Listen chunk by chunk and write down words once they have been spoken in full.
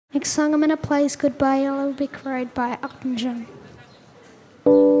Next song I'm going to play is Goodbye Yellow Brick Road by Elton John.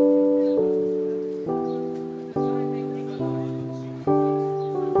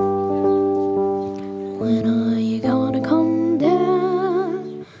 When are you gonna come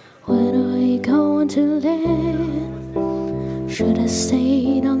down? When are you going to land? Should have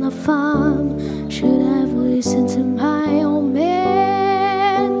stayed on the farm, should have listened to my old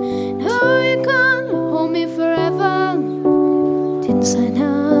man. No, you can't hold me forever, didn't sign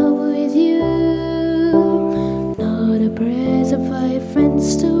up with you. Not a present for your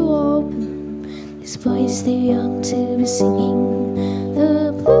friends to open, this boy's too young to be singing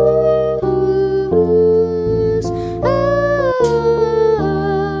the blues.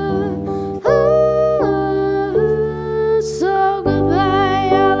 So goodbye,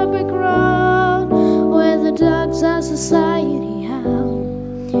 yellow brick road, where the dogs are society how.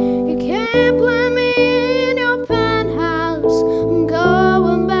 You can't blame me in your penthouse, I'm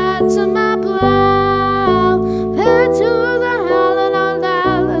going back to my plow, back to the howling all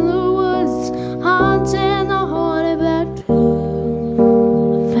out in the woods, haunting the haunted back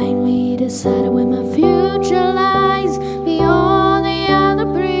blue. I finally decided where my future lies, beyond the yellow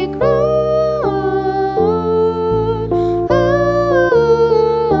brick road.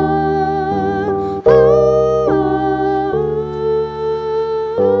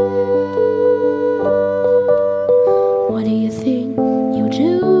 What do you think you'll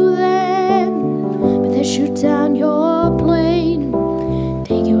do then? But they shoot down your plane,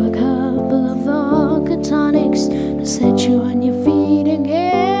 take you a couple of vodka tonics to set you on your feet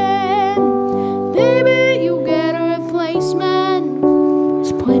again. Maybe you'll get a replacement,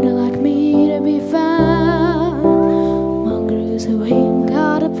 it's pointed like me to be found. Mongrels who ain't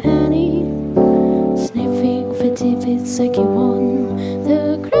got a penny, sniffing for tidbits like you